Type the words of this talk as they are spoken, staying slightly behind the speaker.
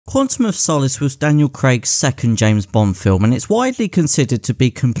Quantum of Solace was Daniel Craig's second James Bond film, and it's widely considered to be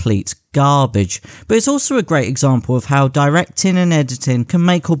complete garbage, but it's also a great example of how directing and editing can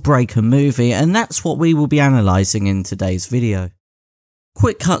make or break a movie, and that's what we will be analysing in today's video.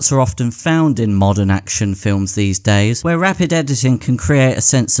 Quick cuts are often found in modern action films these days, where rapid editing can create a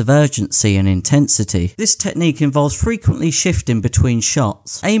sense of urgency and intensity. This technique involves frequently shifting between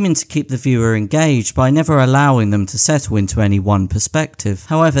shots, aiming to keep the viewer engaged by never allowing them to settle into any one perspective.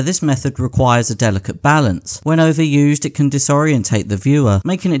 However, this method requires a delicate balance. When overused, it can disorientate the viewer,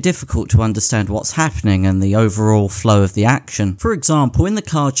 making it difficult to understand what's happening and the overall flow of the action. For example, in the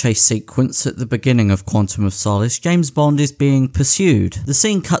car chase sequence at the beginning of Quantum of Solace, James Bond is being pursued. The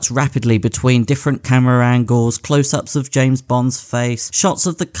scene cuts rapidly between different camera angles, close-ups of James Bond's face, shots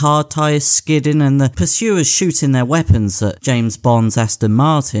of the car tyres skidding and the pursuers shooting their weapons at James Bond's Aston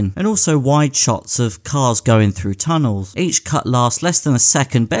Martin, and also wide shots of cars going through tunnels. Each cut lasts less than a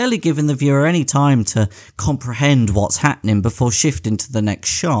second, barely giving the viewer any time to comprehend what's happening before shifting to the next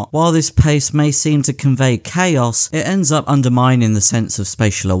shot. While this pace may seem to convey chaos, it ends up undermining the sense of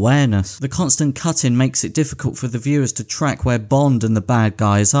spatial awareness. The constant cutting makes it difficult for the viewers to track where Bond and the bad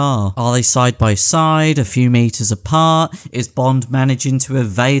guys are. Are they side by side, a few meters apart? Is Bond managing to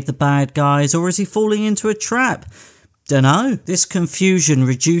evade the bad guys, or is he falling into a trap? Dunno. This confusion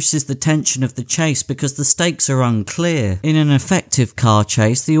reduces the tension of the chase because the stakes are unclear. In an effective car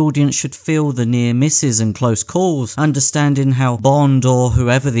chase, the audience should feel the near misses and close calls, understanding how Bond, or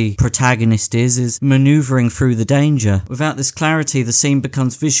whoever the protagonist is maneuvering through the danger. Without this clarity, the scene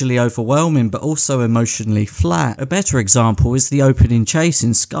becomes visually overwhelming but also emotionally flat. A better example is the opening chase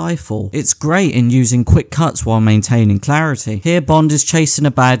in Skyfall. It's great in using quick cuts while maintaining clarity. Here, Bond is chasing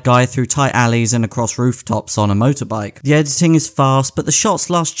a bad guy through tight alleys and across rooftops on a motorbike. The editing is fast, but the shots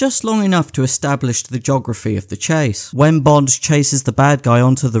last just long enough to establish the geography of the chase. When Bond chases the bad guy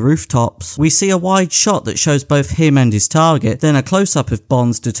onto the rooftops, we see a wide shot that shows both him and his target, then a close-up of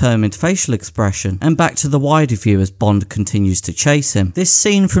Bond's determined facial expression, and back to the wider view as Bond continues to chase him. This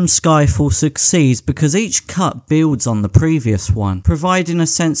scene from Skyfall succeeds because each cut builds on the previous one, providing a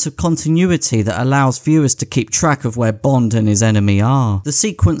sense of continuity that allows viewers to keep track of where Bond and his enemy are. The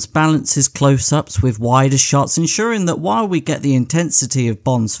sequence balances close-ups with wider shots, ensuring that while we get the intensity of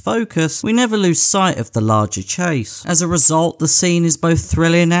Bond's focus, we never lose sight of the larger chase. As a result, the scene is both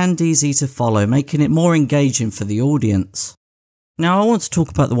thrilling and easy to follow, making it more engaging for the audience. Now, I want to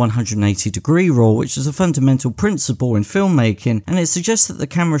talk about the 180-degree rule, which is a fundamental principle in filmmaking, and it suggests that the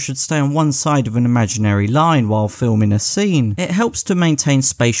camera should stay on one side of an imaginary line while filming a scene. It helps to maintain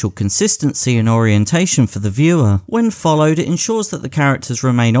spatial consistency and orientation for the viewer. When followed, it ensures that the characters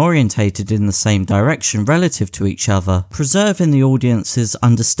remain orientated in the same direction relative to each other, preserving the audience's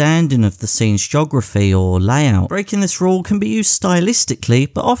understanding of the scene's geography or layout. Breaking this rule can be used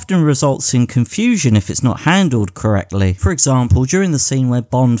stylistically, but often results in confusion if it's not handled correctly. For example, during the scene where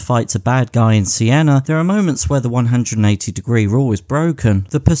Bond fights a bad guy in Siena, there are moments where the 180-degree rule is broken.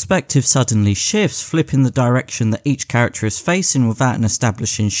 The perspective suddenly shifts, flipping the direction that each character is facing without an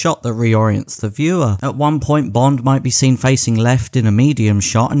establishing shot that reorients the viewer. At one point, Bond might be seen facing left in a medium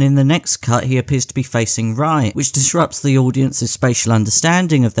shot, and in the next cut he appears to be facing right, which disrupts the audience's spatial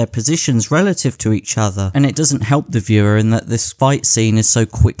understanding of their positions relative to each other, and it doesn't help the viewer in that this fight scene is so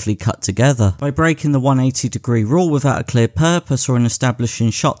quickly cut together. By breaking the 180-degree rule without a clear purpose or an establishing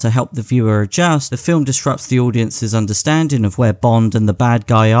shot to help the viewer adjust, the film disrupts the audience's understanding of where Bond and the bad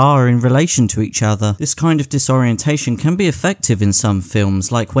guy are in relation to each other. This kind of disorientation can be effective in some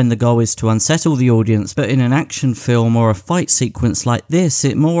films, like when the goal is to unsettle the audience, but in an action film or a fight sequence like this,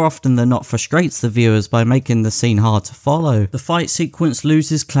 it more often than not frustrates the viewers by making the scene hard to follow. The fight sequence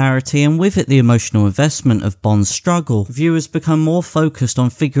loses clarity, and with it the emotional investment of Bond's struggle. Viewers become more focused on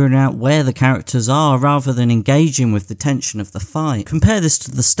figuring out where the characters are rather than engaging with the tension of the fight. Compare this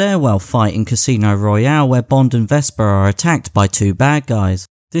to the stairwell fight in Casino Royale, where Bond and Vesper are attacked by two bad guys.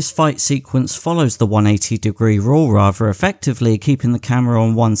 This fight sequence follows the 180-degree rule rather effectively, keeping the camera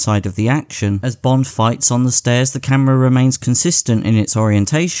on one side of the action. As Bond fights on the stairs, the camera remains consistent in its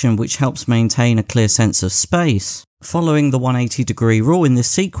orientation, which helps maintain a clear sense of space. Following the 180-degree rule in this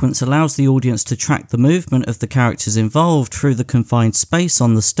sequence allows the audience to track the movement of the characters involved through the confined space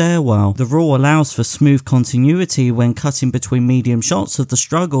on the stairwell. The rule allows for smooth continuity when cutting between medium shots of the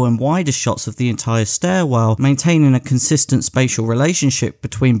struggle and wider shots of the entire stairwell, maintaining a consistent spatial relationship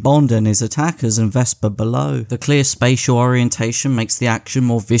between Bond and his attackers and Vesper below. The clear spatial orientation makes the action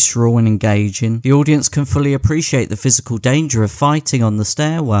more visceral and engaging. The audience can fully appreciate the physical danger of fighting on the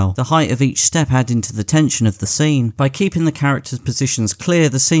stairwell, the height of each step adding to the tension of the scene. By keeping the characters' positions clear,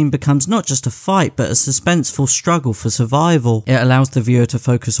 the scene becomes not just a fight, but a suspenseful struggle for survival. It allows the viewer to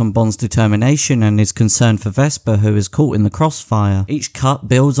focus on Bond's determination and his concern for Vesper, who is caught in the crossfire. Each cut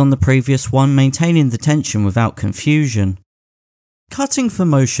builds on the previous one, maintaining the tension without confusion. Cutting for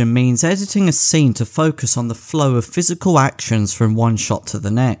motion means editing a scene to focus on the flow of physical actions from one shot to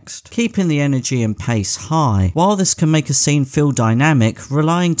the next, keeping the energy and pace high. While this can make a scene feel dynamic,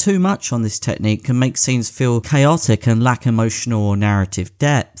 relying too much on this technique can make scenes feel chaotic and lack emotional or narrative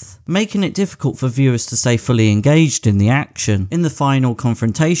depth, making it difficult for viewers to stay fully engaged in the action. In the final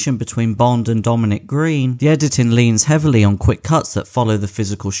confrontation between Bond and Dominic Green, the editing leans heavily on quick cuts that follow the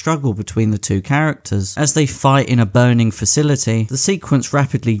physical struggle between the two characters. As they fight in a burning facility, the sequence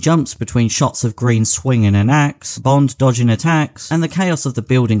rapidly jumps between shots of Green swinging an axe, Bond dodging attacks, and the chaos of the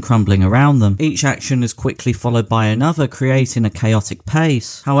building crumbling around them. Each action is quickly followed by another, creating a chaotic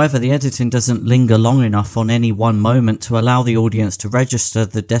pace. However, the editing doesn't linger long enough on any one moment to allow the audience to register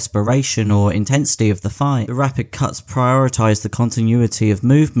the desperation or intensity of the fight. The rapid cuts prioritize the continuity of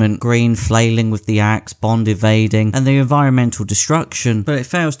movement, Green flailing with the axe, Bond evading, and the environmental destruction, but it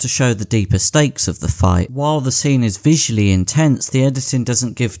fails to show the deeper stakes of the fight. While the scene is visually intense, the editing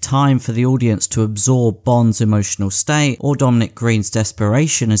doesn't give time for the audience to absorb Bond's emotional state or Dominic Green's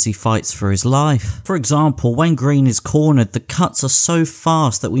desperation as he fights for his life. For example, when Green is cornered, the cuts are so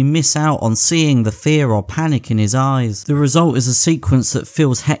fast that we miss out on seeing the fear or panic in his eyes. The result is a sequence that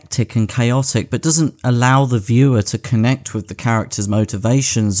feels hectic and chaotic, but doesn't allow the viewer to connect with the character's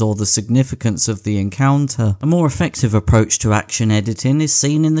motivations or the significance of the encounter. A more effective approach to action editing is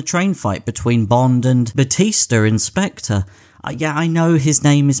seen in the train fight between Bond and Batista in Spectre. Yeah, I know his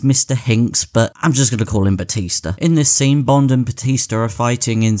name is Mr. Hinks, but I'm just gonna call him Batista. In this scene, Bond and Batista are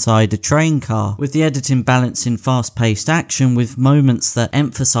fighting inside a train car, with the editing balancing fast-paced action with moments that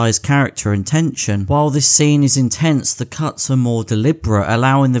emphasize character and tension. While this scene is intense, the cuts are more deliberate,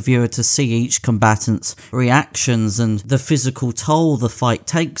 allowing the viewer to see each combatant's reactions and the physical toll the fight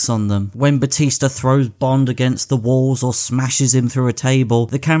takes on them. When Batista throws Bond against the walls or smashes him through a table,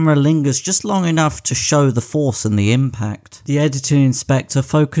 the camera lingers just long enough to show the force and the impact. The editing in Spectre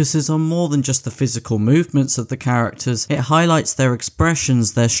focuses on more than just the physical movements of the characters. It highlights their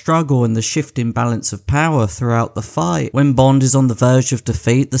expressions, their struggle, and the shifting balance of power throughout the fight. When Bond is on the verge of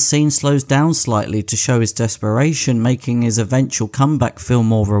defeat, the scene slows down slightly to show his desperation, making his eventual comeback feel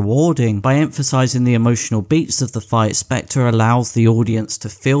more rewarding. By emphasizing the emotional beats of the fight, Spectre allows the audience to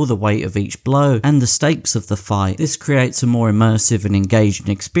feel the weight of each blow and the stakes of the fight. This creates a more immersive and engaging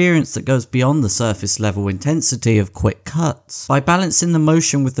experience that goes beyond the surface level intensity of quick cuts. By balancing the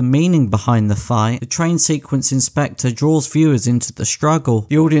motion with the meaning behind the fight, the train sequence in Spectre draws viewers into the struggle.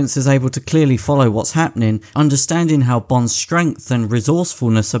 The audience is able to clearly follow what's happening, understanding how Bond's strength and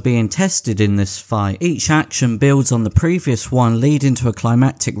resourcefulness are being tested in this fight. Each action builds on the previous one, leading to a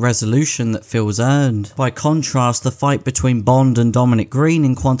climactic resolution that feels earned. By contrast, the fight between Bond and Dominic Green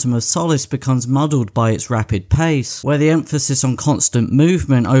in Quantum of Solace becomes muddled by its rapid pace, where the emphasis on constant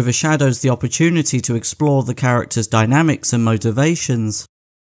movement overshadows the opportunity to explore the character's dynamics and motivations.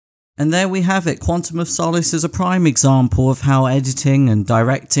 And there we have it. Quantum of Solace is a prime example of how editing and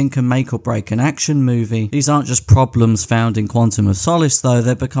directing can make or break an action movie. These aren't just problems found in Quantum of Solace though,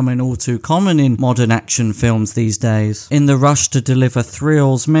 they're becoming all too common in modern action films these days. In the rush to deliver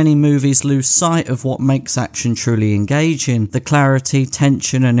thrills, many movies lose sight of what makes action truly engaging, the clarity,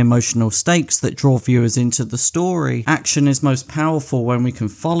 tension and emotional stakes that draw viewers into the story. Action is most powerful when we can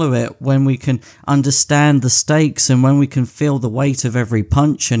follow it, when we can understand the stakes and when we can feel the weight of every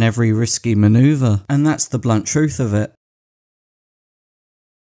punch and every risky maneuver. And that's the blunt truth of it.